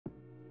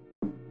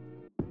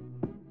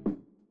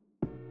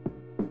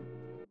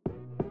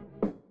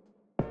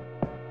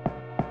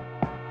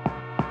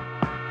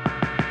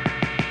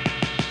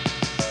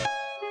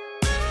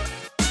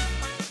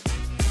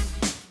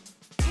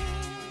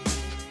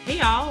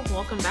y'all,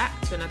 welcome back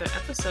to another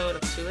episode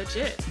of Too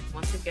Legit.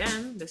 Once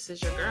again, this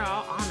is your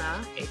girl,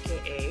 Anna,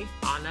 aka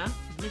Anna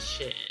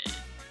Mission.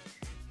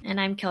 And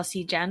I'm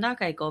Kelsey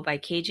Jandok. I go by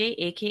KJ,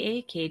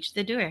 aka Cage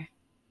the Doer.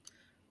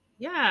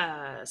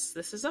 Yes,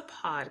 this is a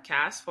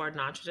podcast for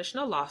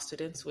non-traditional law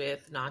students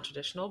with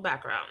non-traditional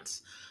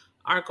backgrounds.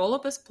 Our goal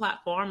of this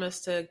platform is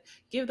to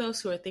give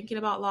those who are thinking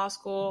about law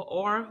school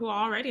or who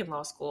are already in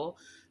law school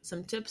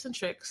some tips and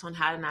tricks on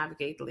how to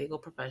navigate the legal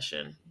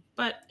profession,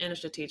 but in a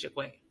strategic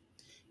way.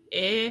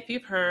 If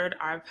you've heard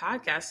our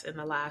podcast in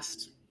the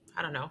last,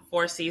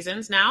 4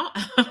 seasons now,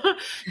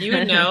 you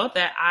would know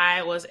that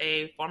I was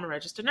a former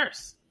registered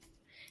nurse.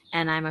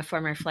 And I'm a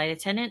former flight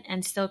attendant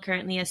and still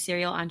currently a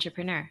serial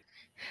entrepreneur.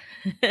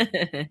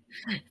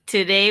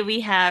 Today we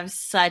have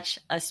such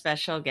a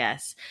special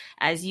guest.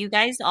 As you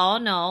guys all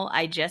know,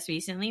 I just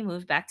recently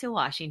moved back to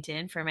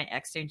Washington for my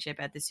externship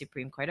at the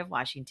Supreme Court of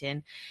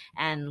Washington.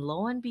 And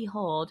lo and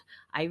behold,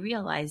 I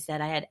realized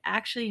that I had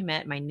actually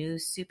met my new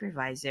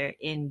supervisor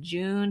in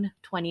June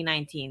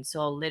 2019.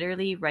 So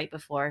literally right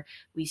before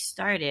we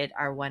started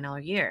our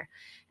 1 year.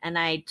 And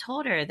I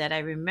told her that I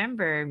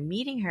remember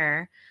meeting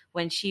her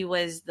when she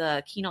was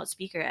the keynote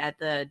speaker at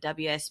the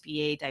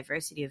WSBA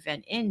diversity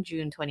event in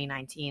June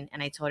 2019.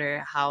 And I told her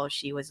how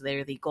she was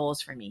literally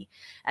goals for me.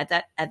 At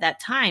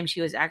that time,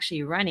 she was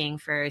actually running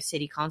for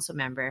city council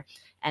member.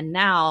 And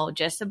now,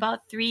 just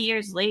about 3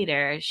 years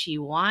later, she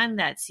won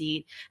that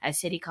seat as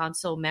city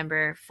council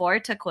member for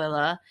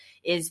Tukwila,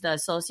 is the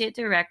associate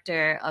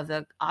director of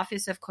the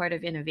Office of Court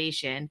of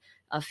Innovation,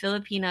 a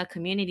Filipina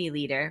community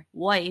leader,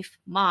 wife,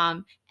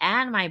 mom,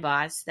 and my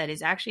boss that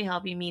is actually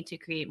helping me to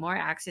create more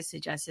access to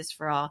justice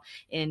for all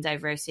in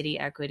diversity,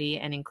 equity,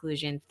 and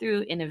inclusion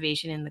through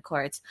innovation in the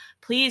courts.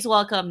 Please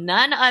welcome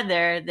none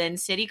other than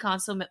City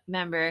Council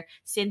member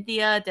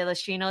Cynthia De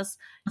Los Trinos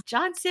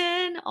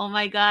Johnson. Oh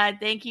my God.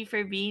 Thank you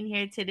for being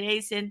here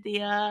today,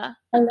 Cynthia.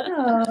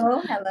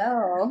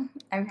 Hello.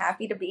 I'm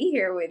happy to be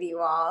here with you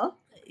all.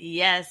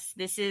 Yes,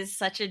 this is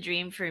such a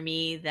dream for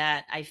me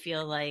that I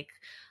feel like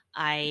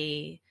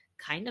I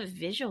kind of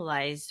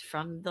visualized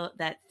from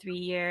that 3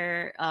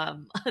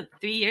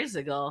 years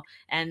ago,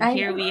 and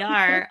here we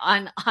are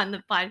on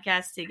the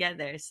podcast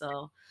together.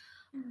 So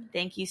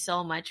thank you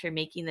so much for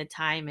making the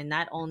time, and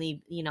not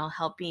only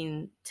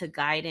helping to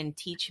guide and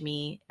teach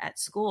me at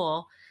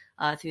school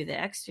through the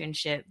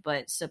externship,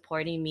 but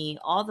supporting me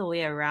all the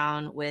way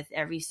around with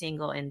every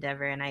single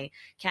endeavor. And I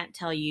can't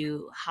tell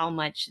you how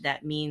much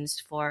that means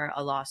for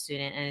a law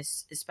student, and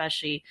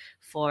especially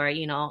for,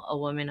 a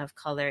woman of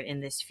color in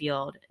this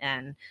field.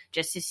 And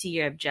just to see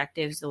your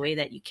objectives, the way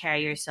that you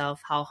carry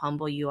yourself, how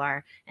humble you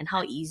are, and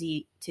how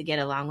easy to get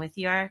along with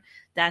you are,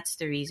 that's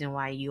the reason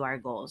why you are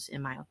goals,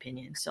 in my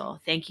opinion. So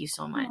thank you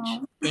so much.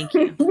 Aww. Thank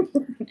you.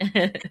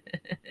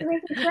 You're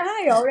making me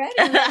cry already.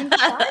 I'm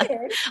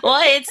excited.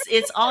 Well,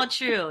 it's all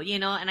true,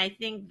 and I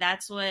think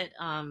that's what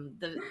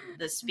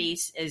the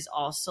space is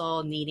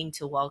also needing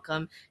to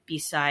welcome,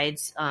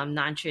 besides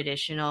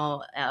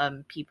non-traditional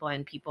people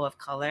and people of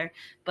color,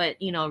 but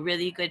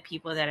really good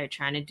people that are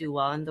trying to do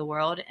well in the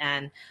world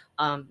and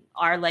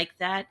are like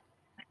that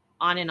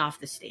on and off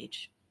the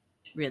stage,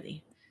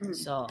 really.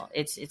 So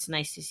it's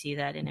nice to see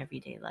that in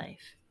everyday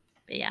life.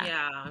 But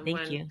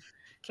thank you.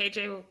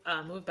 KJ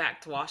moved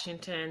back to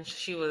Washington,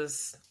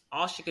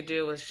 all she could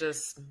do was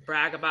just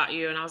brag about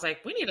you. And I was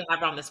like, we need to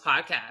have her on this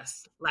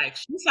podcast. Like,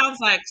 she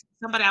sounds like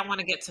somebody I want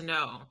to get to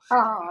know.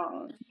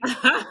 Oh.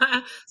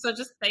 So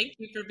just thank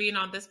you for being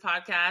on this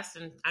podcast.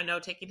 And I know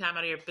taking time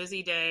out of your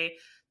busy day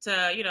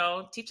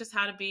to, teach us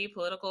how to be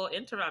political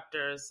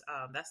interrupters.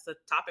 That's the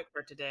topic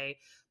for today.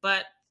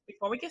 But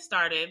before we get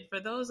started, for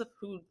those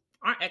who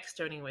aren't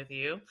externing with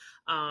you,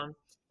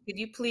 could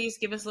you please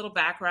give us a little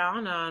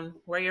background on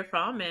where you're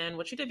from and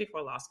what you did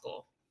before law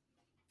school?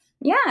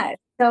 Yeah.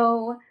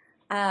 So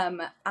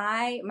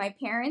my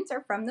parents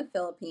are from the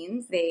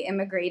Philippines. They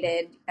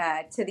immigrated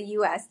to the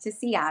U.S. to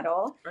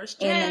Seattle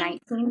in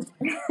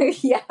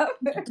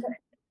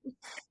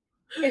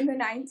in the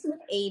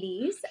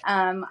 1980s.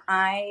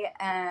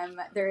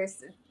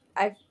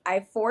 I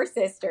have 4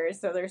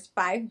 sisters, so there's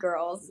 5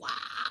 girls.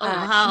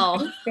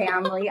 Wow.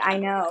 Family, I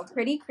know,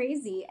 pretty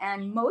crazy.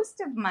 And most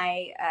of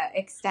my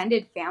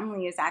extended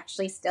family is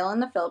actually still in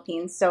the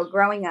Philippines. So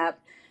growing up,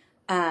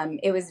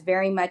 it was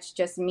very much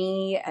just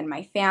me and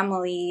my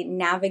family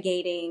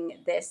navigating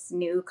this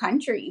new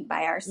country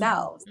by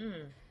ourselves.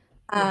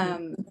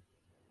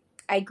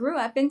 I grew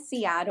up in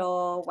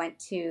Seattle, went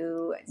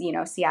to,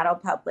 Seattle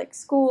public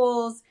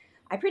schools.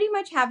 I pretty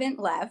much haven't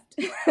left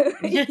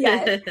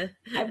yet.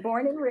 I'm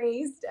born and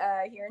raised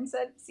here in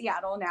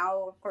Seattle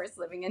now, of course,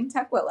 living in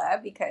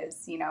Tukwila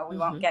because, we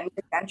won't get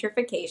into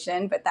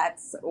gentrification, but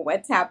that's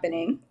what's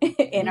happening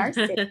in our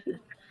city.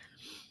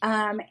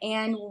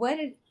 In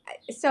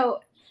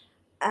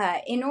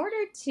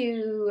order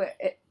to,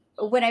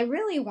 what I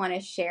really want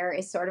to share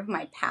is sort of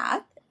my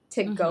path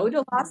to go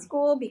to law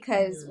school,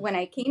 because when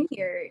I came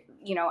here,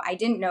 I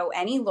didn't know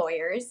any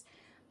lawyers.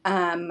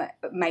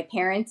 My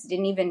parents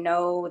didn't even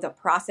know the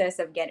process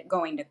of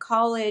going to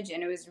college,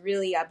 and it was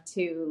really up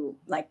to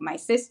like my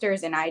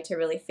sisters and I to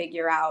really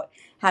figure out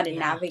how to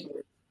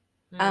navigate.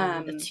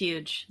 That's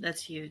huge.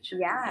 That's huge.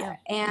 Yeah.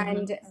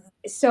 And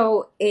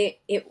so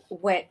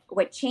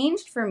what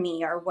changed for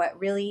me, or what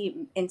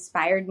really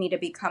inspired me to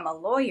become a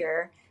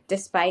lawyer,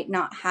 despite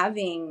not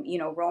having,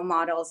 role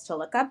models to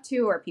look up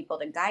to or people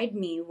to guide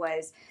me,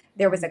 was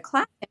there was a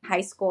class in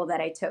high school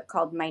that I took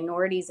called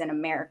Minorities in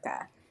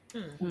America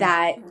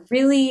that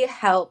really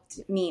helped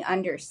me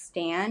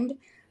understand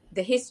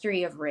the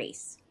history of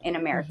race in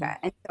America.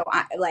 And so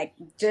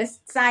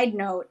just side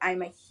note,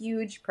 I'm a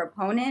huge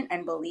proponent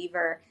and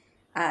believer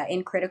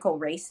in critical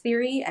race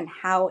theory and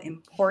how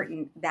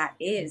important that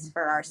is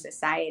for our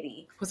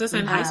society. Was this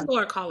in high school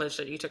or college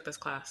that you took this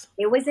class?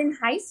 It was in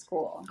high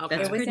school. Okay.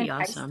 That's pretty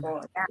awesome.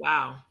 Yeah.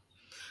 Wow.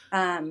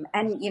 And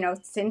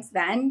since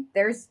then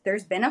there's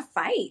been a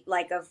fight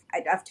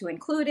of to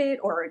include it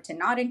or to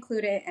not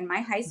include it. And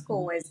my high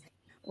school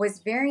was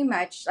very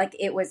much like,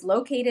 it was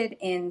located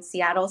in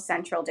Seattle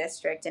Central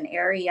District, an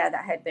area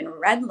that had been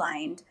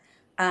redlined,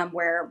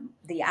 where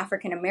the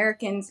African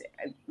Americans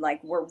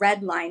were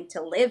redlined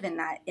to live in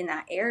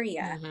that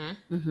area.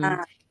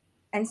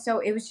 And so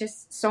it was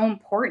just so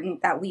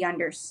important that we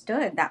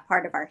understood that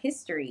part of our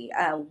history.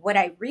 What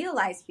I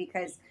realized,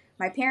 because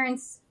my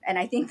parents, and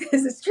I think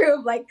this is true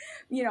of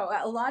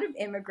a lot of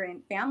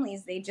immigrant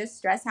families, they just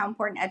stress how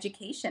important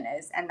education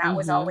is. And that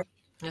was always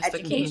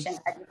education,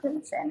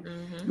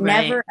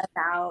 never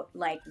about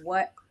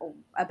what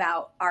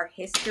about our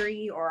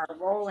history or our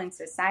role in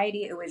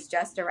society. It was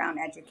just around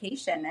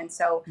education. And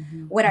so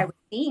what I was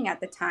seeing at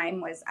the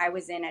time was, I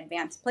was in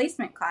advanced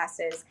placement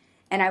classes,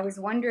 and I was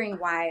wondering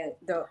why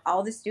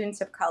all the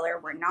students of color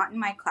were not in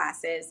my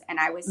classes, and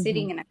I was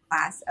sitting in a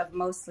class of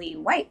mostly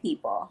white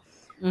people.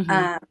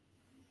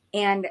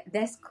 And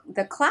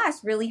the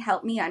class really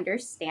helped me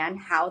understand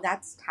how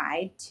that's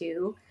tied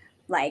to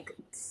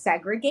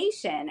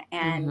segregation.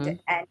 And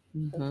I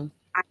was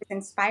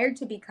inspired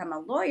to become a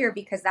lawyer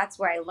because that's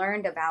where I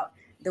learned about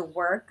the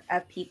work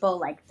of people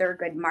like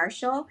Thurgood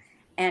Marshall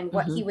and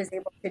what he was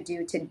able to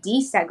do to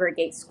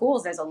desegregate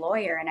schools as a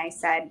lawyer. And I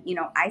said,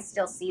 I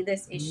still see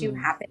this issue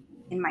happen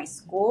in my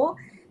school.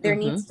 There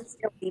needs to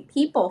still be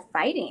people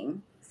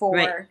fighting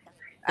for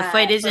the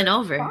fight isn't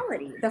over.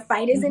 Equality. The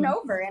fight isn't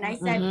over. And I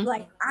said,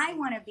 I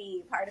want to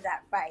be part of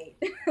that fight.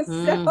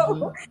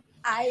 So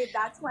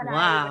that's when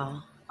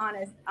I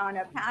on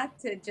a path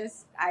to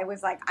I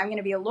was like, I'm going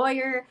to be a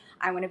lawyer.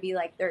 I want to be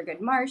like Thurgood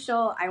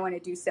Marshall. I want to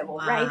do civil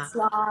rights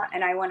law,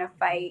 and I want to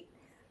fight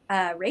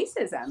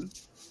racism.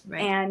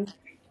 And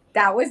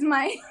that was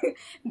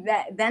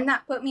then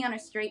that put me on a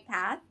straight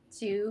path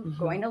to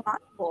going to law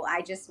school.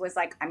 I just was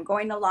like, I'm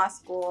going to law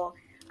school.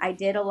 I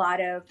did a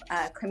lot of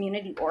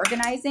community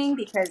organizing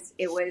because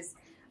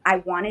I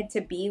wanted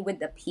to be with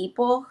the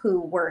people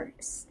who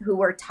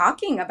were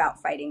talking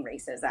about fighting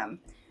racism.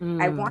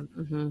 I wanted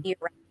to be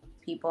around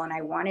people, and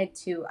I wanted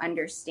to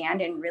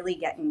understand and really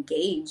get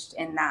engaged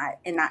in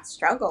that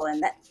struggle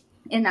and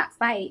in that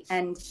fight.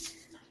 And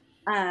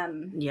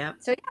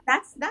so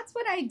that's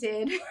what I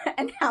did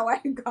and how I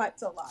got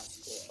to law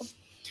school.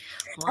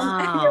 Wow.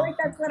 I feel like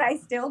that's what I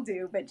still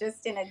do, but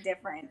just in a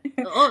different way.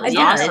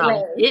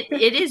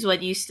 It is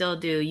what you still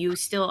do. You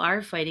still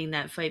are fighting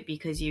that fight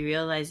because you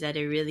realize that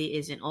it really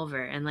isn't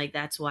over. And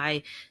that's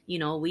why,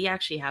 we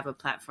actually have a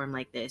platform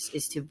like this,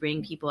 is to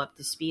bring people up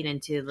to speed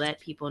and to let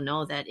people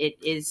know that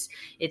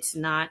it's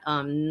not,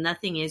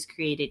 nothing is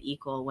created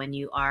equal when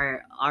you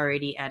are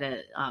already at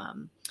a,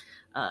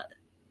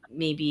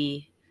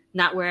 maybe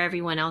not where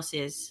everyone else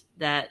is,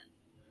 that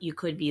you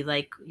could be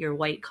like your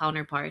white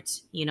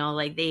counterparts,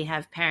 they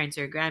have parents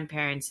or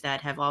grandparents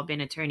that have all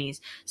been attorneys.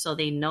 So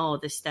they know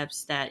the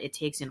steps that it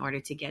takes in order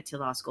to get to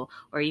law school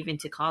or even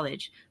to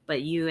college.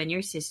 But you and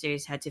your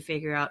sisters had to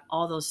figure out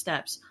all those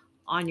steps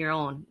on your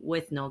own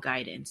with no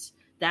guidance.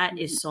 That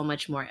is so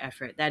much more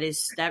effort.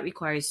 That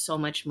requires so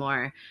much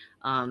more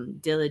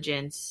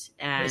diligence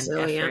and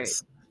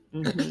resilience.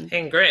 Effort.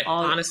 And grit,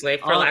 honestly,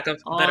 for lack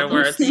of better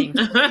words.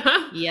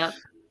 Yep.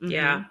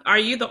 Yeah. Are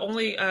you the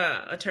only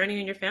attorney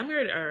in your family,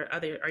 or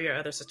are your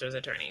other sisters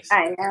attorneys?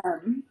 I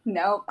am.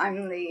 Nope.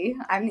 I'm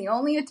the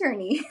only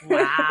attorney.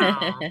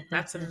 Wow.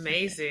 That's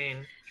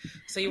amazing.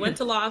 So you went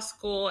to law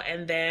school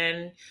and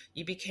then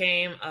you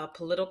became a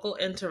political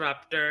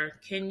interrupter.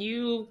 Can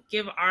you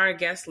give our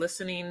guests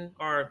listening,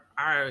 or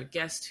our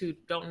guests who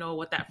don't know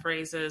what that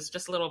phrase is,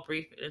 just a little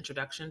brief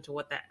introduction to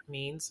what that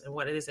means and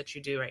what it is that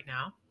you do right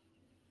now?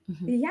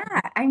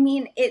 Yeah, I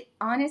mean,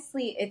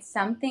 it's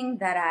something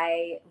that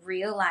I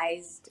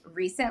realized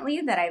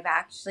recently that I've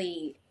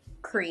actually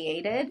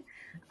created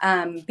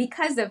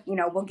because of,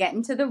 we'll get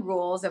into the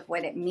rules of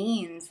what it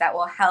means that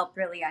will help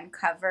really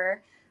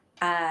uncover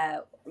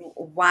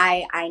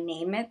why I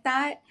name it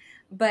that.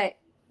 But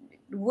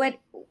what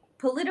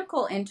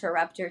political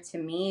interrupter to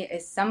me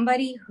is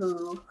somebody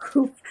who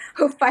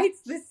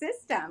fights the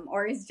system,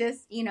 or is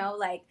just,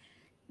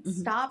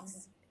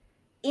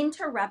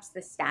 interrupts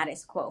the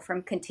status quo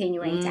from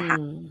continuing to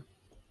happen.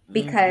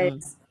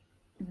 Because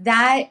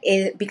that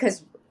is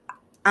because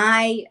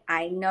I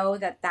know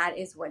that that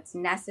is what's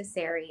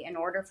necessary in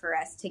order for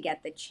us to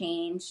get the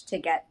change, to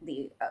get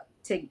the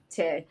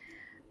to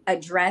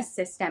address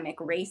systemic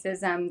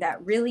racism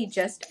that really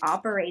just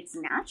operates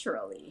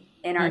naturally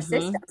in our Mm-hmm.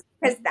 systems,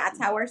 because that's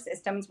how our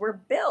systems were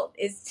built,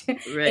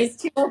 Right. is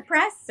to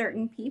oppress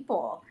certain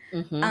people.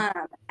 Mm-hmm.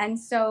 And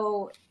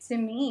so to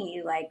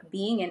me, like,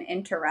 being an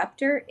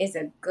interrupter is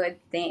a good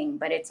thing,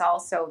 but it's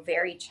also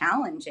very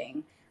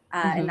challenging.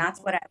 And Mm-hmm. that's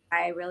what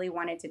I really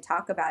wanted to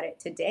talk about it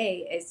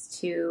today,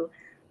 is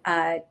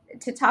uh,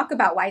 to talk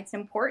about why it's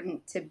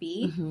important to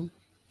be Mm-hmm.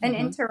 an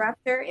Mm-hmm.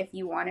 interrupter if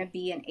you want to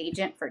be an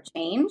agent for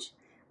change,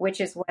 which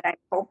is what I'm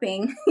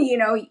hoping,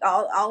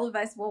 all of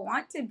us will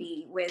want to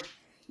be with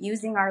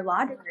using our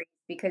law degrees,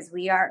 because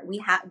we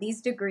have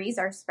these degrees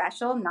are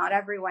special. Not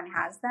everyone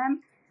has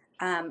them.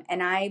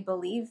 And I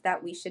believe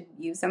that we should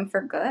use them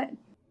for good.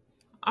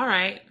 All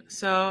right.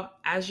 So,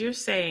 as you're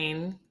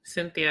saying,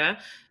 Cynthia,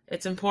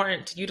 it's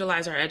important to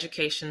utilize our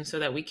education so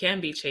that we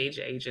can be change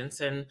agents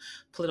and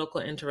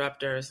political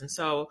interrupters. And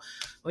so,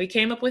 we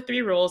came up with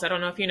 3 rules. I don't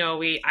know if you know,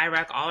 I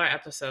rank all our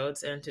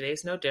episodes, and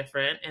today's no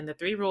different. And the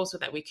 3 rules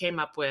that we came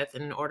up with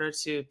in order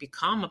to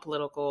become a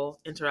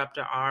political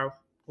interrupter are: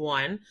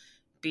 1,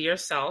 be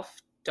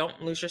yourself.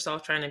 Don't lose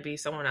yourself trying to be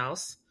someone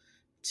else.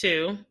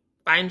 2,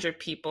 find your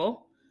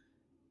people.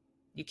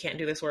 You can't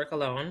do this work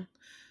alone.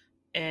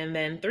 And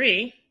then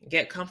 3,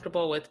 get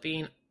comfortable with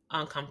being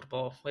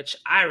uncomfortable, which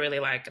I really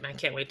like, and I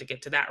can't wait to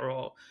get to that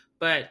role.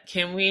 But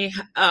can we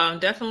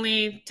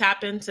definitely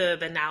tap into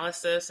the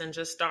analysis and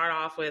just start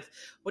off with,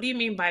 what do you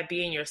mean by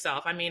being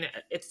yourself? I mean,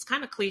 it's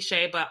kind of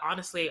cliche, but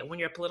honestly, when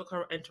you're a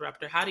political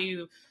interrupter, how do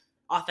you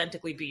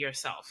authentically be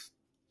yourself?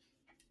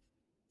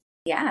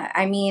 Yeah,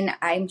 I mean,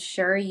 I'm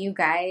sure you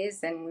guys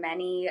and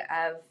many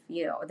of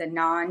the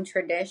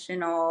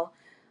non-traditional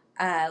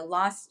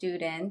law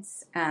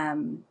students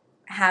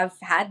have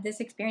had this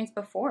experience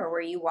before,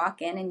 where you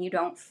walk in and you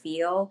don't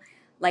feel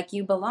like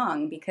you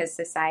belong, because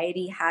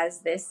society has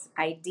this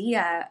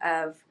idea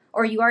of,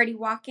 or you already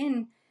walk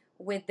in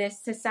with this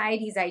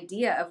society's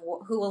idea of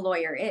who a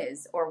lawyer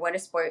is, or what a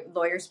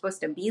lawyer is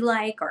supposed to be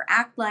like or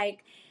act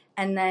like.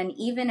 And then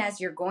even as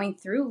you're going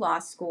through law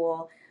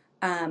school,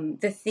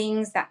 the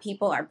things that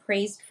people are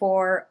praised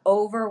for: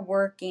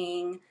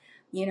 overworking,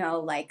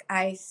 like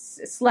I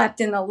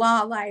slept in the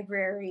law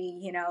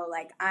library,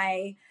 like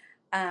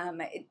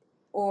um,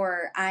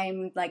 or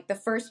I'm like the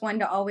first one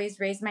to always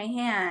raise my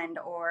hand,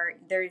 or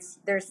there's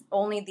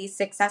only these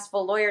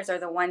successful lawyers are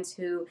the ones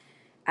who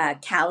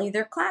tally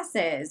their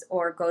classes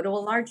or go to a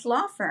large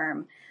law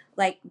firm.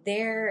 Like,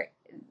 there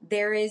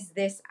is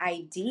this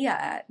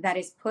idea that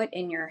is put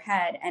in your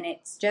head, and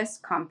it's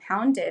just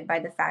compounded by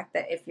the fact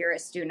that if you're a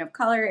student of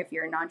color, if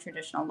you're a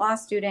non-traditional law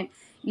student,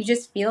 you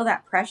just feel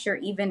that pressure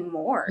even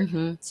more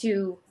Mm-hmm.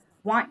 to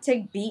want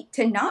to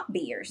not be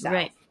yourself.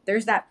 Right.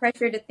 There's that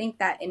pressure to think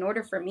that in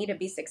order for me to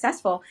be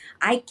successful,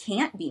 I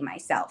can't be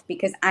myself,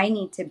 because I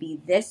need to be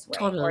this way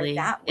or Totally.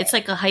 that It's way.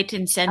 like a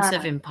heightened sense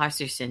of Um,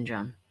 imposter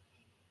syndrome.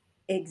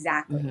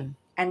 exactly. Mm-hmm.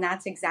 And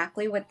that's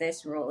exactly what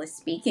this rule is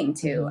speaking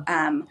to.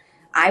 Mm-hmm.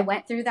 I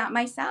went through that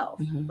myself.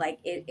 Mm-hmm. Like,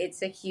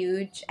 it's a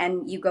huge,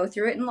 and you go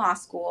through it in law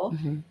school.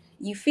 Mm-hmm.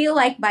 You feel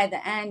like by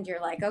the end, you're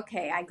like,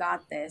 okay, I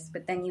got this.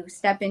 But then you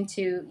step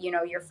into,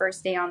 your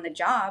first day on the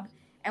job.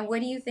 And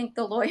what do you think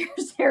the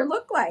lawyers there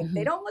look like? They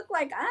Mm-hmm. don't look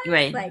like us.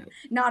 Right. Like,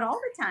 not all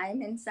the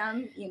time. In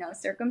some,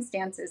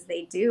 circumstances,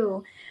 they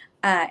do.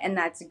 And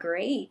that's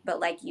great. But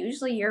like,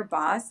 usually your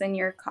boss and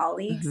your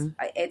colleagues,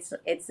 Mm-hmm.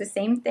 it's the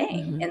same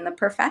thing Mm-hmm. in the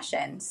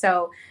profession.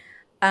 So,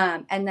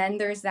 and then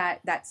there's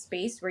that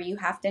space where you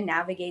have to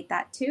navigate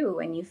that too,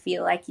 and you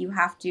feel like you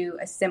have to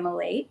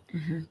assimilate,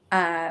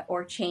 Mm-hmm.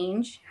 or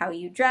change how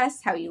you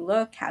dress, how you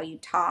look, how you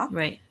talk,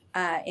 Right.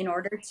 in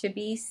order to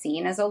be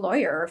seen as a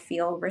lawyer or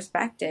feel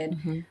respected.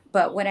 Mm-hmm.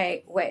 But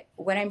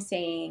what I'm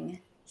saying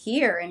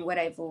here, and what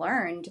I've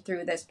learned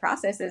through this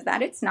process, is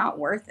that it's not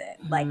worth it.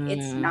 Like,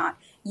 it's Mm-hmm. not.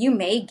 You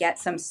may get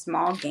some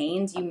small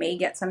gains, you may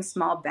get some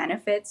small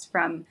benefits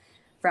from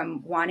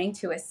wanting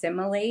to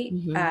assimilate,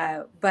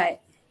 Mm-hmm.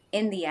 but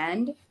in the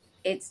end,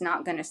 it's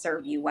not going to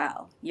serve you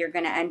well. You're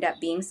going to end up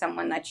being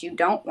someone that you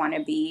don't want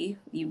to be,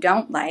 you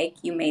don't like.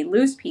 You may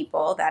lose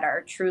people that are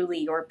truly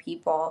your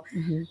people,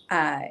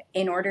 Mm-hmm.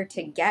 in order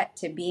to get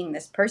to being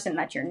this person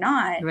that you're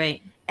not.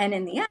 Right. And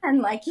in the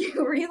end, like,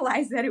 you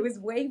realize that it was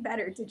way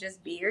better to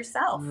just be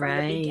yourself from the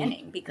Right.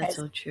 beginning, That's because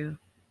so true.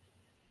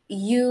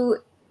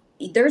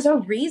 there's a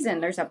reason,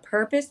 there's a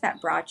purpose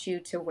that brought you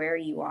to where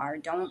you are.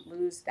 Don't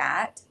lose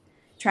that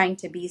trying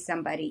to be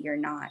somebody you're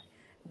not.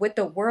 What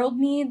the world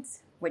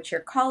needs, what your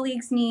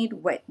colleagues need,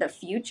 what the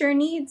future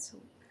needs,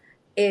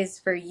 is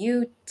for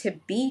you to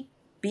be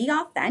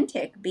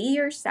authentic, be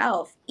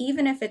yourself,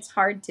 even if it's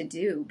hard to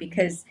do,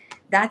 because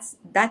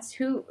that's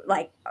who,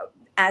 like,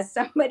 as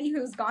somebody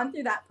who's gone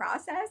through that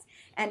process,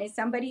 and as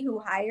somebody who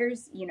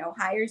hires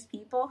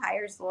people,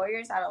 hires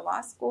lawyers out of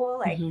law school,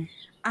 like, Mm-hmm.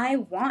 I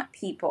want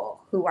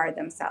people who are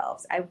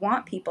themselves. I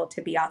want people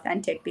to be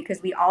authentic,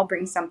 because we all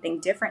bring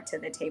something different to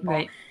the table.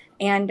 Right.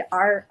 And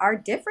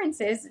our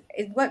differences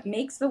is what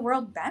makes the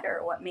world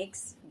better, what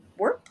makes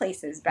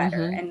workplaces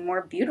better and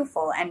more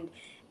beautiful.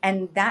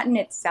 And that in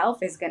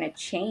itself is going to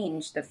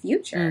change the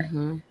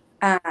future.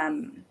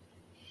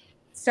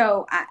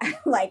 So I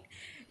like,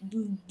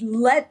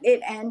 let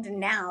it end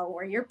now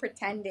where you're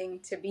pretending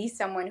to be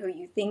someone who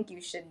you think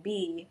you should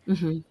be.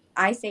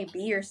 I say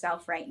be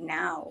yourself right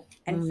now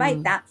and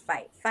fight that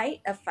fight.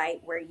 Fight a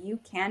fight where you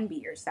can be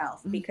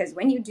yourself, because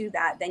when you do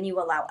that, then you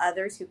allow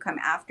others who come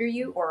after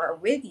you or are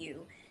with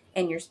you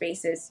in your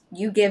spaces,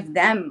 you give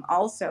them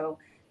also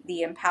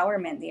the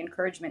empowerment, the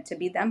encouragement to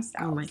be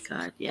themselves. Oh my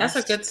God. Yes.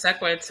 That's a good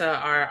segue to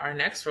our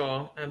next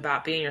role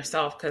about being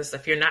yourself. Because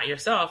if you're not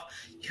yourself,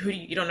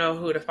 you don't know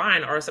who to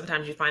find, or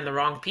sometimes you find the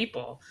wrong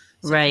people.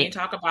 So right. Can you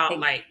talk about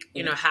like,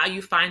 you know, how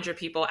you find your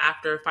people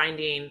after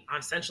finding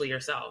essentially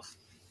yourself?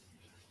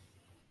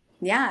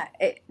 Yeah.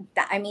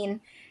 I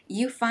mean,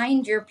 you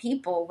find your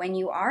people when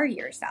you are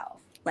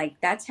yourself.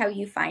 Like, that's how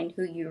you find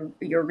who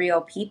your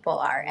real people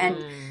are.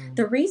 And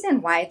the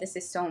reason why this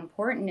is so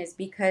important is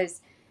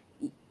because,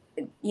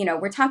 you know,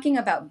 we're talking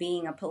about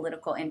being a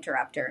political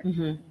interrupter.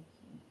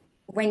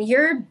 When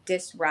you're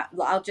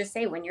I'll just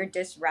say, when you're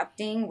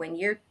disrupting, when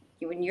you're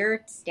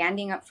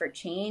standing up for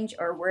change,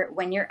 or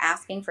when you're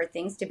asking for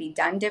things to be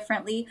done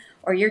differently,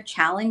 or you're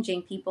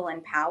challenging people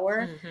in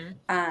power,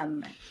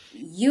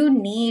 you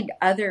need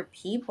other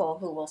people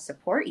who will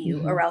support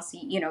you, or else,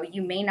 you know,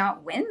 you may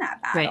not win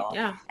that battle. Right.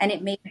 Yeah. And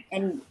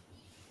and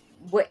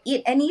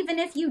even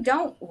if you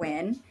don't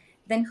win,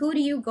 then who do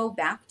you go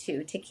back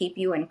to keep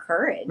you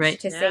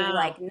encouraged, to say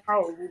like,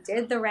 no, you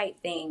did the right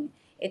thing.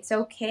 It's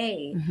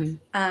okay.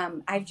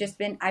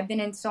 I've been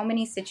in so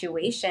many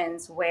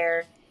situations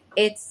where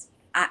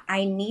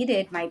I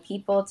needed my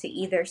people to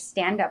either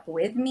stand up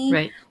with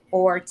me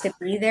or to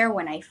be there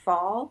when I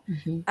fall.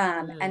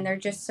 And they're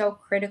just so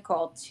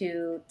critical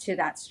to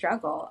that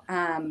struggle.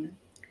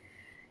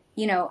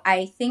 You know,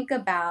 I think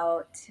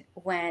about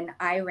when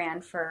I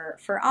ran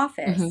for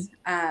office.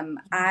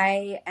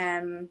 I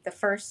am the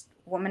first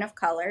woman of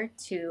color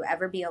to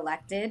ever be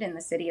elected in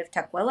the city of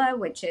Tukwila,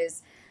 which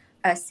is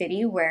a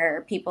city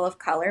where people of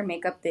color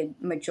make up the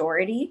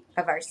majority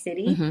of our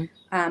city.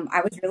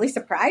 I was really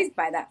surprised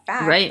by that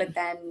fact, but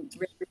then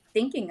really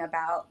thinking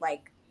about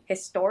like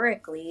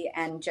historically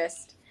and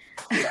just,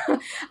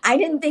 I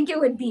didn't think it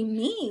would be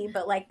me,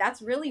 but like,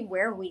 that's really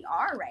where we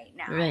are right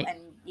now. And,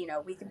 you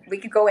know, we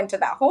could go into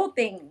that whole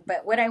thing,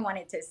 but what I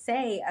wanted to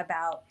say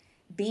about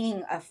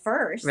being a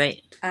first,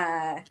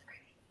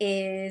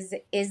 is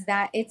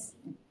that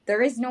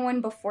there is no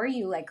one before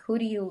you. Like, who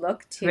do you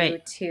look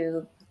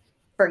to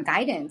for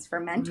guidance,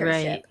 for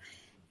mentorship?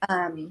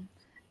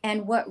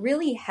 And what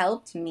really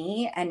helped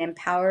me and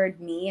empowered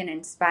me and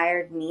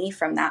inspired me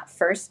from that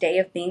first day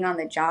of being on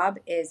the job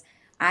is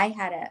I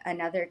had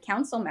another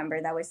council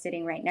member that was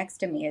sitting right next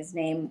to me. His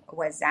name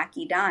was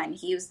Zaki Dan.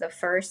 He was the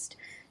first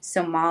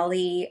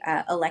Somali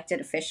elected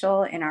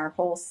official in our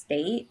whole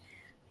state,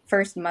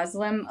 first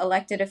Muslim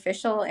elected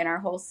official in our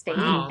whole state.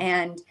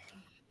 And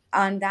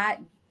on that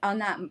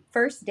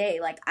first day,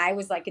 like, I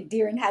was like a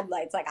deer in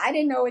headlights. Like, I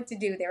didn't know what to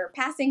do. They were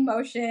passing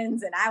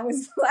motions and I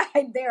was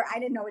like there. I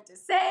didn't know what to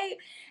say.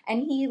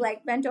 And he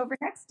like bent over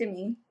next to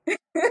me.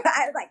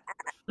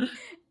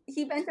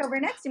 He bent over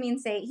next to me and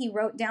he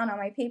wrote down on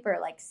my paper,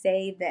 like,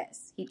 say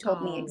this. He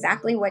told me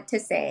exactly what to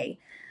say.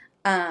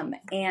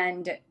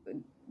 And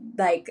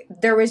like,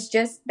 there was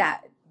just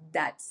that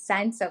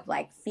sense of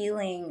like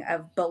feeling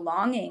of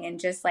belonging and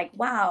just like,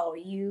 wow,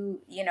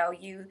 you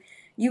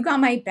got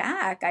my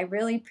back. I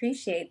really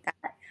appreciate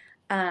that.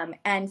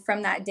 And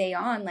from that day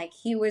on, like,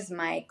 he was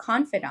my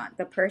confidant,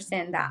 the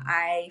person that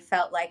I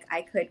felt like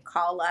I could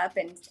call up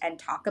and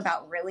talk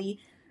about really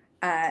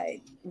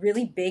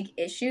big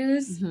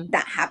issues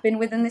that happen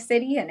within the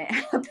city. And it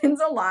happens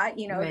a lot,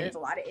 you know, there's a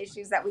lot of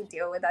issues that we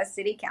deal with as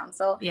city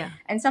council.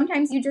 And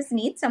sometimes you just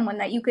need someone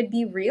that you could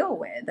be real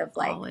with, of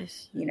like,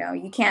 you know,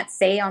 you can't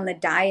say on the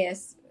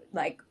dais,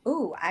 like,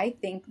 ooh, I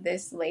think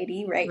this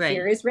lady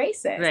here is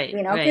racist,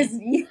 you know, because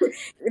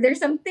there's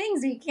some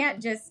things you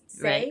can't just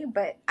say,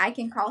 but I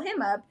can call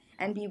him up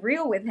and be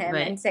real with him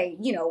and say,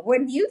 you know,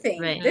 what do you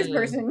think? This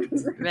person,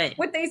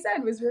 what they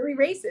said was really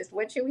racist.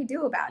 What should we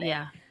do about it?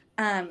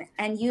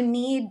 And you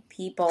need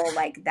people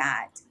like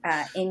that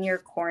in your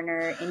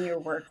corner, in your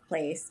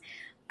workplace.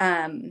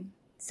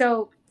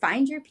 So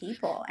find your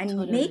people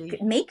and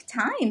make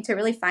time to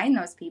really find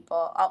those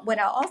people. What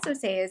I'll also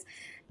say is,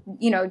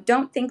 you know,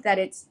 don't think that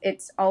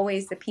it's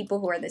always the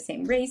people who are the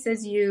same race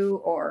as you,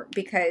 or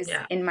because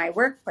in my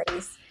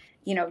workplace,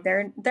 you know,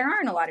 there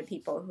aren't a lot of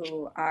people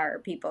who are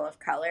people of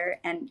color,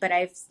 but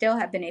I still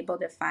have been able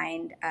to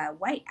find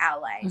white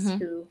allies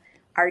who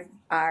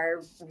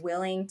are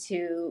willing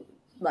to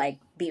like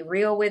be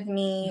real with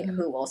me,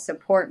 who will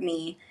support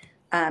me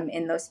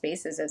in those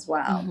spaces as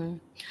well.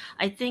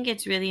 I think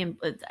it's really,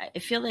 I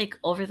feel like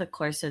over the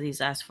course of these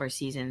last 4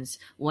 seasons,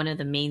 one of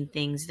the main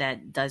things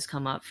that does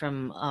come up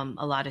from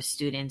a lot of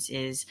students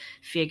is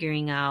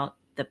figuring out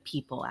the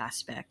people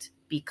aspect,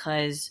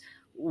 because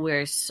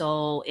we're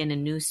so in a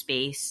new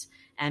space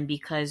and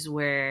because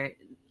we're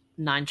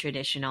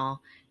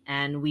non-traditional,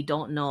 and we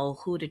don't know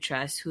who to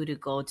trust, who to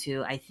go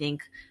to. I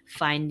think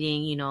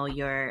finding,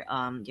 your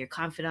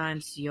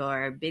confidants,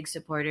 your big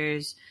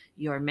supporters,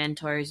 your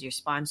mentors, your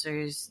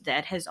sponsors,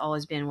 that has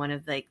always been one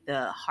of like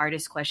the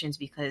hardest questions,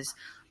 because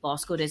law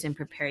school doesn't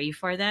prepare you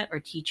for that or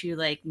teach you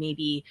like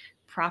maybe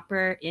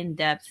proper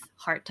in-depth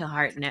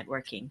heart-to-heart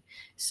networking.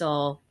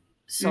 So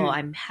Mm.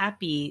 I'm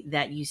happy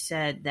that you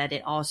said that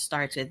it all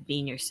starts with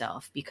being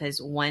yourself,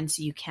 because once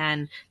you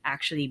can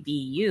actually be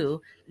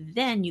you,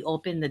 then you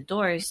open the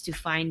doors to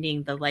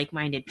finding the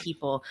like-minded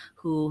people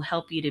who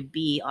help you to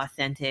be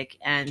authentic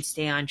and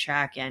stay on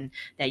track, and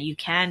that you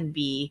can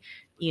be,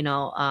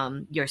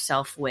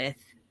 yourself with,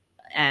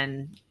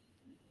 and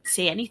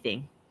say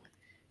anything.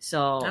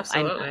 So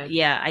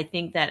Absolutely. I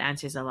think that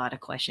answers a lot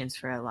of questions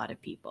for a lot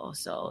of people.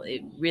 So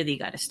it really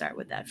got to start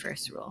with that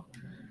first rule.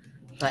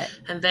 But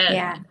And then,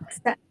 Yeah.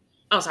 So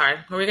oh, sorry,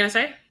 what were we gonna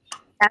say?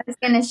 I was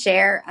going to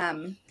share,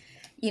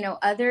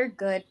 other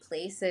good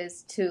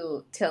places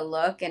to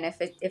look, and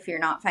if you're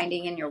not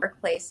finding in your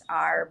workplace,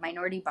 are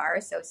minority bar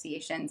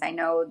associations. I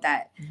know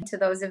that to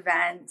those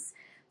events,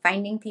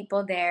 finding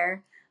people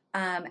there,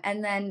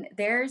 and then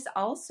there's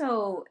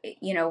also,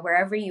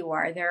 wherever you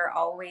are, there are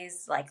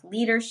always like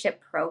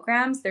leadership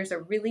programs. There's a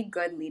really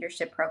good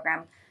leadership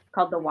program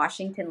called the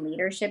Washington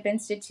Leadership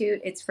Institute.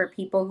 It's for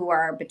people who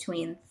are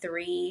between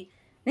I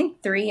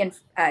think 3 and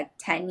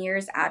 10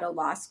 years out of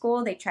law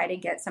school. They try to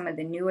get some of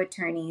the new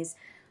attorneys,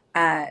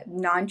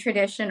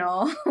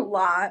 non-traditional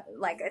law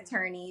like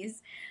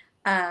attorneys,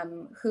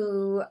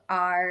 who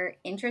are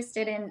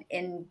interested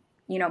in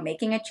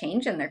making a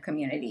change in their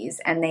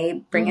communities, and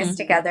they bring us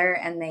together,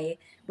 and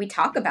we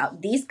talk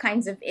about these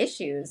kinds of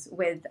issues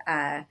with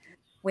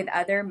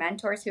other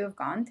mentors who have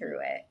gone through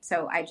it.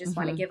 So I just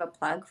want to give a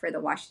plug for the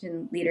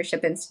Washington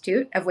Leadership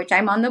Institute, of which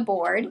I'm on the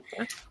board.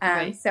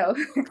 Right. So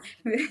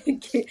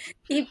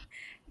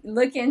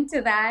look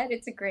into that.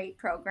 It's a great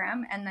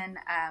program. And then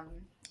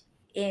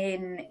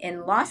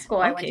in law school,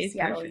 I went to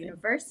Seattle perfect.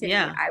 University.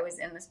 Yeah. I was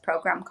in this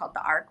program called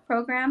the ARC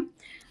program,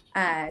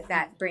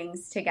 that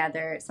brings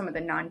together some of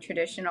the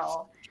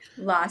non-traditional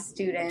law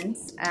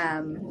students,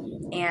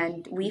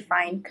 and we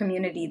find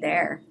community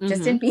there,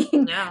 just in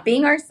being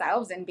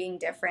ourselves and being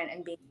different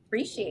and being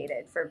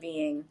appreciated for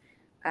being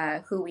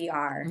who we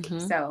are.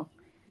 So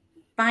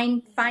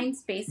find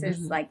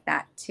spaces like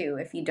that too,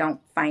 if you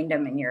don't find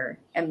them in your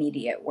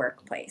immediate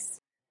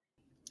workplace.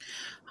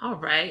 All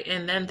right,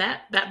 and then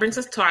that brings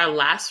us to our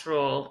last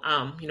rule.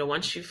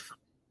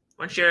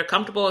 Once you're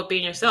comfortable with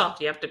being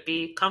yourself, you have to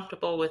be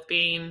comfortable with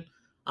being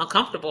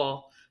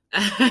uncomfortable.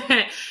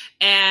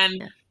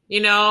 And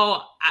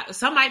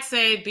some might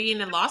say being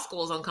in law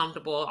school is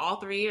uncomfortable, all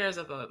 3 years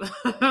of it.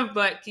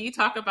 But can you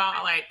talk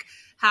about like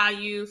how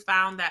you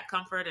found that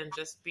comfort in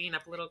just being a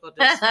political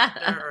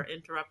disruptor or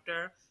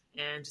interrupter,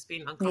 and just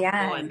being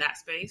uncomfortable in that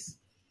space?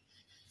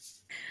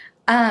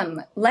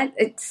 One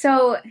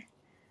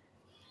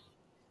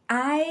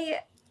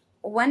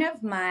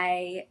of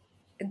my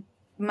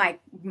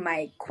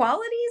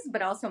qualities,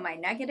 but also my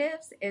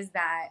negatives, is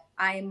that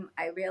I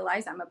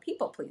realize I'm a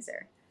people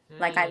pleaser.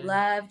 Like I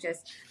love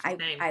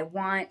I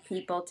want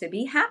people to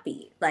be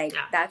happy. Like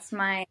that's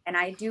and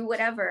I do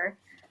whatever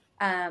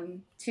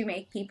to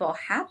make people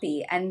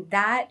happy. And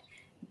that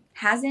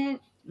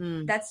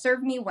that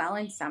served me well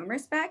in some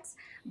respects,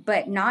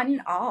 but not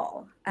in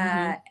all.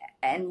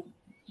 And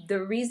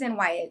the reason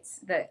why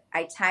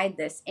I tied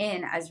this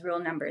in as rule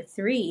number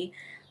 3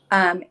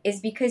 is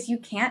because you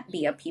can't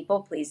be a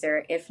people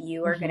pleaser if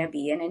you are going to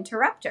be an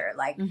interrupter.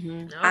 Like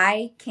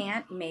I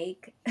can't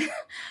make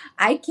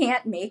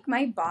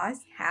my boss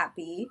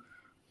happy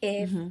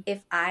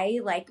if I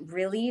like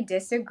really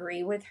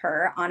disagree with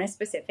her on a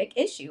specific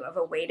issue of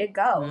a way to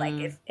go.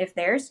 Like if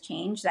there's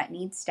change that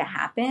needs to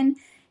happen,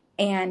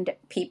 and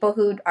people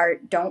who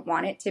don't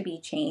want it to be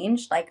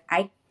changed, like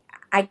I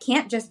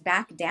can't just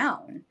back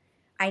down.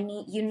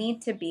 You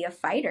need to be a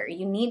fighter.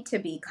 You need to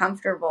be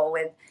comfortable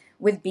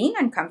with being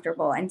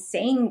uncomfortable and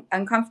saying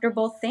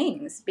uncomfortable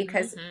things,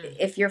 because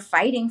if you're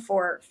fighting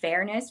for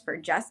fairness, for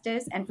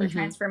justice, and for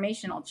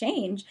transformational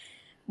change,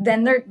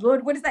 then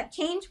what does that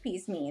change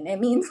piece mean? It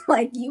means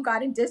like you got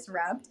to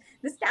disrupt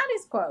the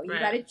status quo. You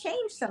got to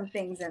change some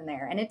things in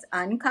there, and it's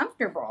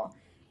uncomfortable.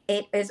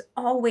 It is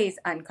always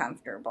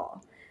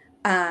uncomfortable.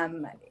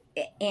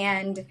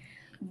 And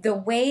the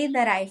way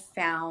that I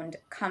found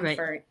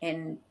comfort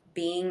in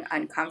being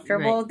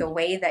uncomfortable, the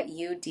way that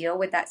you deal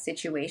with that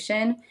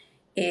situation,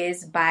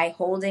 is by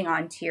holding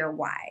on to your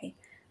why.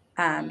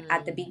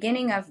 At the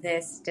beginning of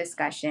this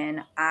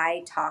discussion,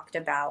 I talked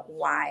about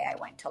why I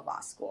went to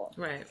law school.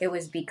 Right. It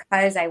was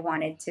because I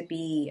wanted to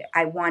be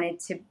a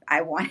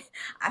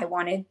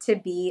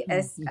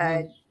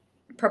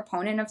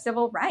proponent of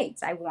civil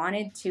rights. I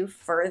wanted to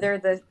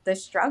further the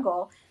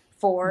struggle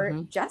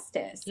for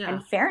justice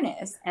and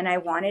fairness. And I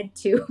wanted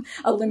to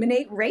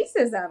eliminate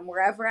racism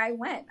wherever I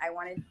went. I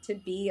wanted to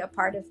be a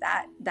part of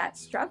that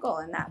struggle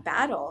and that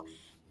battle.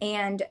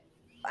 And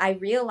I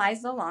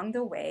realized along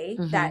the way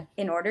that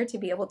in order to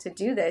be able to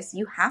do this,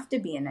 you have to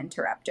be an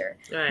interrupter.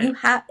 Right. You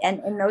have,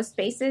 and in those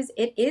spaces,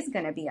 it is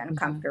going to be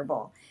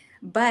uncomfortable.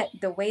 But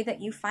the way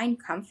that you find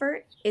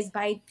comfort is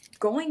by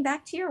going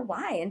back to your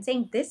why and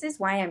saying, this is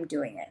why I'm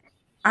doing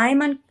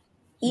it.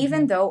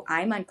 Even though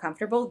I'm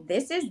uncomfortable,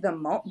 this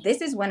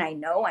is when I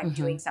know I'm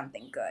doing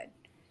something good.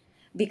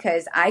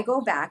 Because I go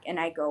back and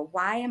I go,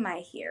 why am I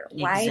here?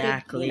 Why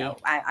Exactly.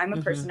 I'm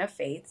a person of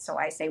faith. So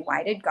I say,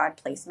 why did God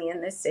place me in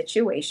this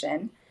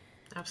situation?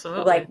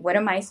 Absolutely. Like, what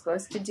am I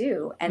supposed to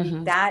do?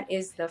 And that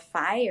is the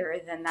fire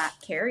then that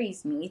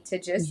carries me to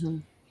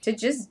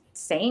just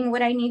saying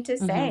what I need to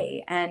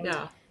say. And,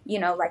 you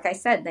know, like I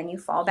said, then you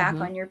fall back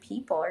on your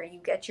people, or you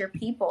get your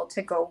people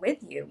to go with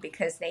you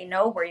because they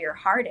know where your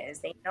heart is.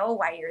 They know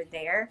why you're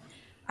there,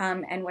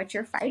 and what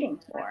you're fighting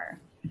for.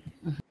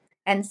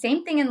 And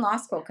same thing in law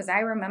school, because I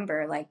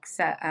remember like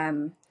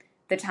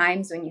the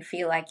times when you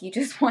feel like you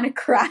just want to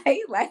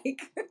cry,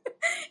 like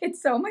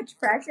it's so much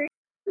pressure,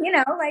 you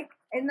know, like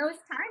in those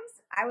times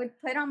I would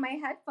put on my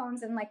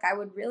headphones and like I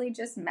would really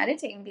just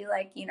meditate and be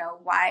like, you know,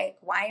 why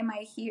am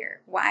I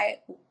here?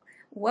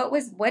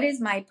 What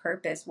is my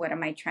purpose? What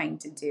am I trying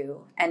to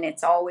do? And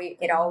it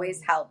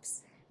always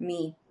helps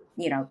me,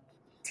 you know,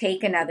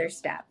 take another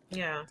step.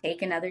 Yeah.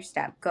 Take another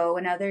step. Go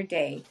another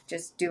day.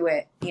 Just do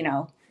it, you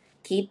know,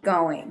 keep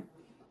going.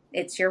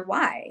 It's your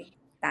why.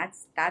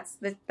 That's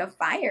the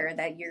fire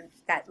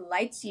that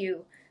lights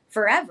you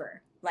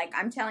forever. Like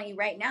I'm telling you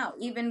right now,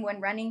 even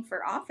when running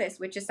for office,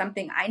 which is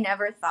something I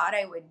never thought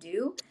I would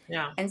do,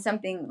 and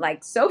something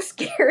like so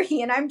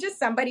scary, and I'm just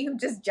somebody who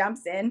just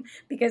jumps in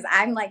because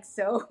I'm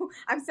so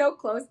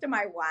close to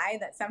my why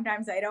that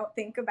sometimes I don't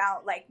think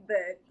about like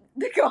the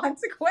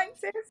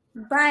consequences.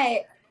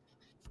 But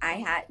I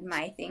had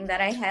my thing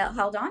that I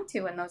held on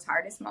to in those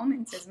hardest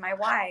moments is my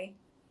why.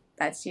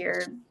 That's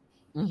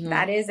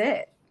that is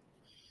it.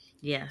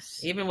 Yes.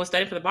 Even with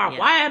studying for the bar,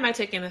 why am I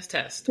taking this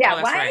test? Yeah, oh,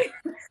 that's right.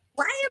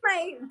 Why am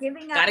I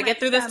giving up? Gotta get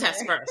through this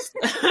test first.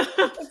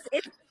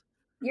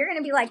 You're going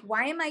to be like,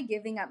 why am I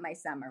giving up my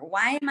summer?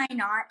 Why am I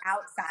not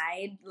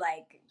outside,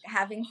 like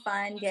having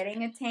fun,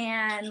 getting a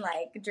tan,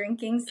 like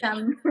drinking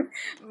some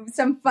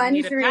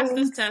fun drinks? Pass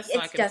this test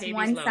so it's just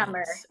one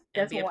summer. And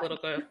just be a one.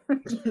 political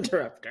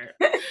interrupter.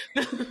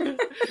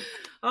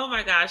 Oh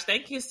my gosh.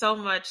 Thank you so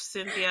much,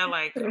 Cynthia.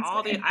 Like even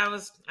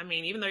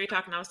though you're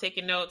talking, I was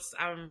taking notes.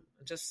 I'm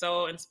just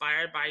so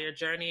inspired by your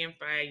journey and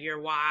by your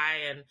why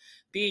and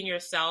being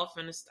yourself.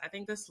 And I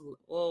think this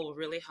will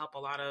really help a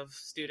lot of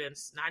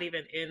students, not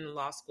even in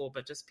law school,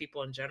 but just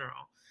people in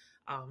general,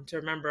 to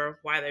remember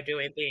why they're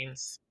doing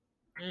things.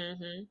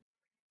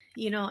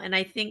 You know, and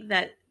I think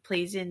that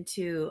plays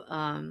into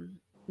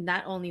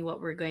not only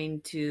what we're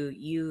going to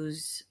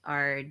use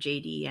our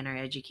JD and our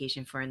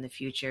education for in the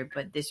future,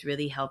 but this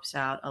really helps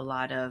out a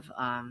lot of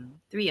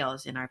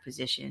 3Ls in our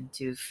position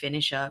to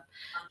finish up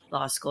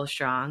law school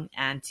strong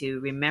and to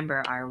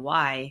remember our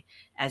why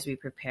as we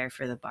prepare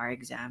for the bar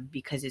exam,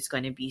 because it's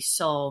going to be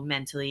so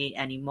mentally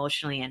and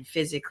emotionally and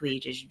physically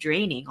just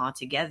draining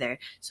altogether.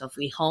 So if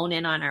we hone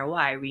in on our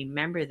why,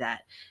 remember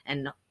that,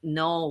 and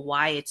know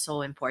why it's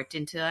so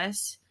important to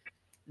us,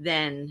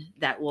 then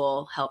that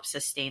will help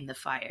sustain the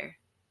fire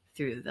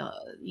through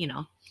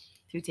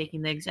through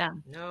taking the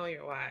exam. Know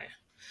your why.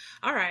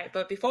 All right,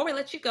 but before we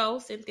let you go,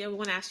 Cynthia, we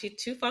want to ask you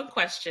two fun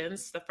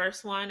questions. The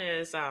first one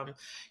is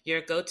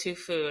your go-to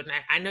food. And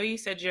I know you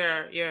said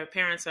your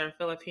parents are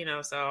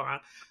Filipino, so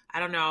I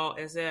don't know.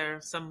 Is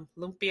there some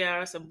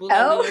lumpia or some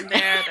bulalo in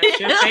there that's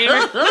your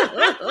favorite?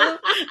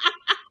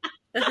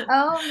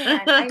 Oh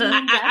man!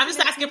 I'm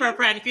just asking for a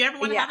friend. If you ever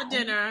want to have a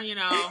dinner, you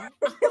know.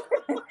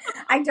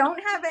 I don't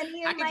have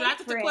any in my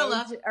fridge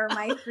or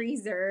my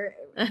freezer.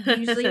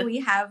 Usually we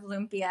have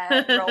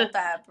lumpia rolled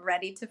up,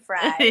 ready to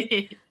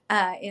fry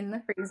in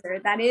the freezer.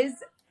 That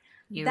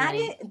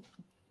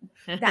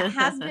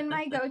has been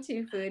my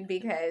go-to food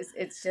because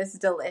it's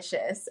just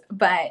delicious.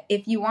 But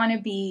if you want to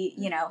be,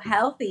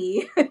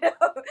 healthy,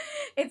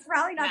 it's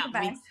probably not the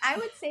best. I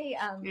would say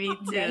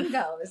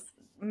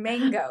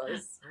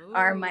mangoes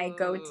are my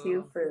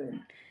go-to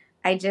food.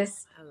 I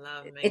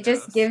love mangoes. It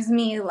just gives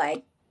me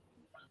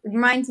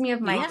reminds me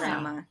of my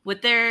grandma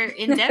with their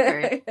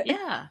endeavor.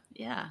 yeah,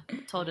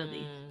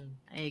 totally.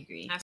 I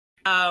agree.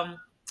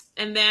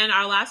 And then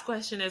our last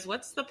question is,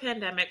 what's the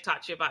pandemic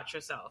taught you about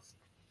yourself?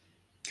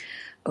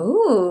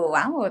 Oh,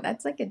 wow,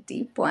 that's like a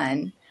deep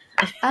one.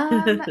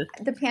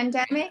 The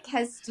pandemic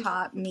has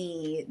taught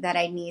me that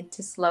I need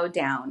to slow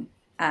down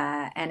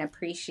and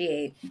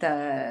appreciate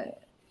the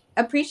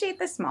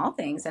small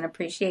things and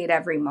appreciate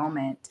every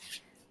moment.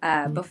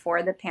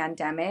 Before the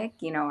pandemic,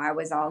 I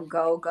was all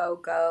go, go,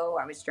 go.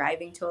 I was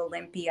driving to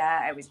Olympia.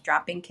 I was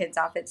dropping kids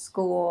off at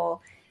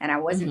school and I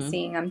wasn't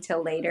seeing them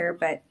till later.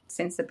 But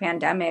since the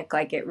pandemic,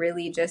 it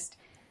really just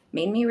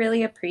made me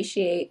really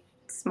appreciate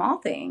small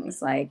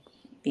things, like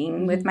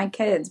being with my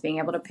kids, being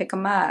able to pick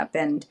them up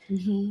and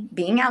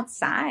being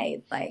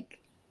outside.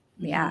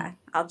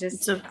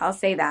 I'll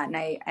say that.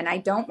 And I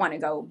don't want to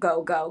go,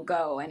 go, go,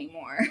 go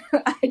anymore.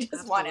 I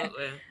just want to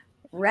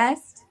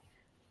rest,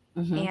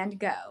 and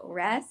go.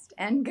 Rest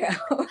and go.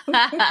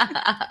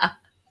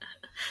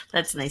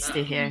 That's nice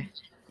to hear.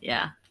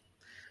 Yeah.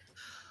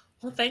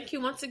 Well, thank you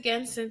once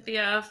again,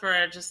 Cynthia,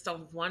 for just a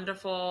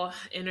wonderful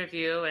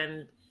interview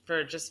and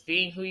for just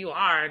being who you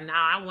are.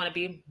 Now I want to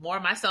be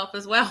more myself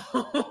as well.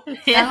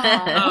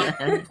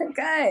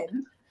 Good.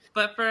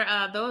 But for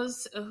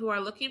those who are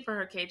looking for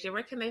her, KJ,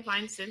 where can they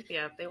find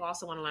Cynthia if they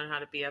also want to learn how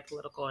to be a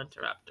political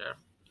interrupter?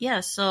 Yeah,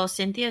 so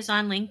Cynthia's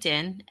on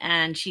LinkedIn,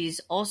 and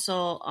she's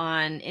also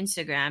on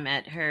Instagram.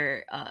 At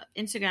her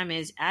Instagram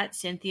is at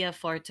Cynthia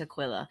for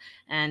Tukwila,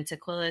 and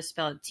Tukwila is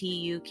spelled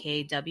Tukwila.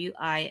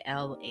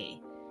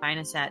 Find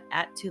us at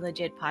 2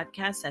 Legit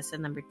Podcast. That's the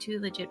number 2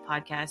 Legit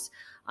Podcast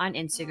on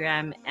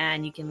Instagram,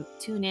 and you can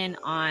tune in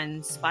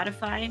on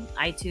Spotify,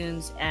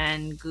 iTunes,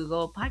 and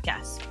Google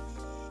Podcasts.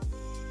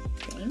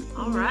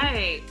 All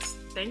right.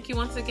 Thank you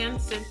once again,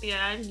 Cynthia.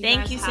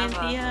 Thank you,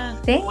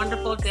 Cynthia. A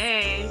wonderful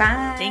day.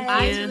 Bye. Thank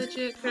Bye you. to the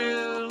Legit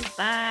crew.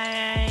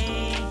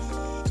 Bye.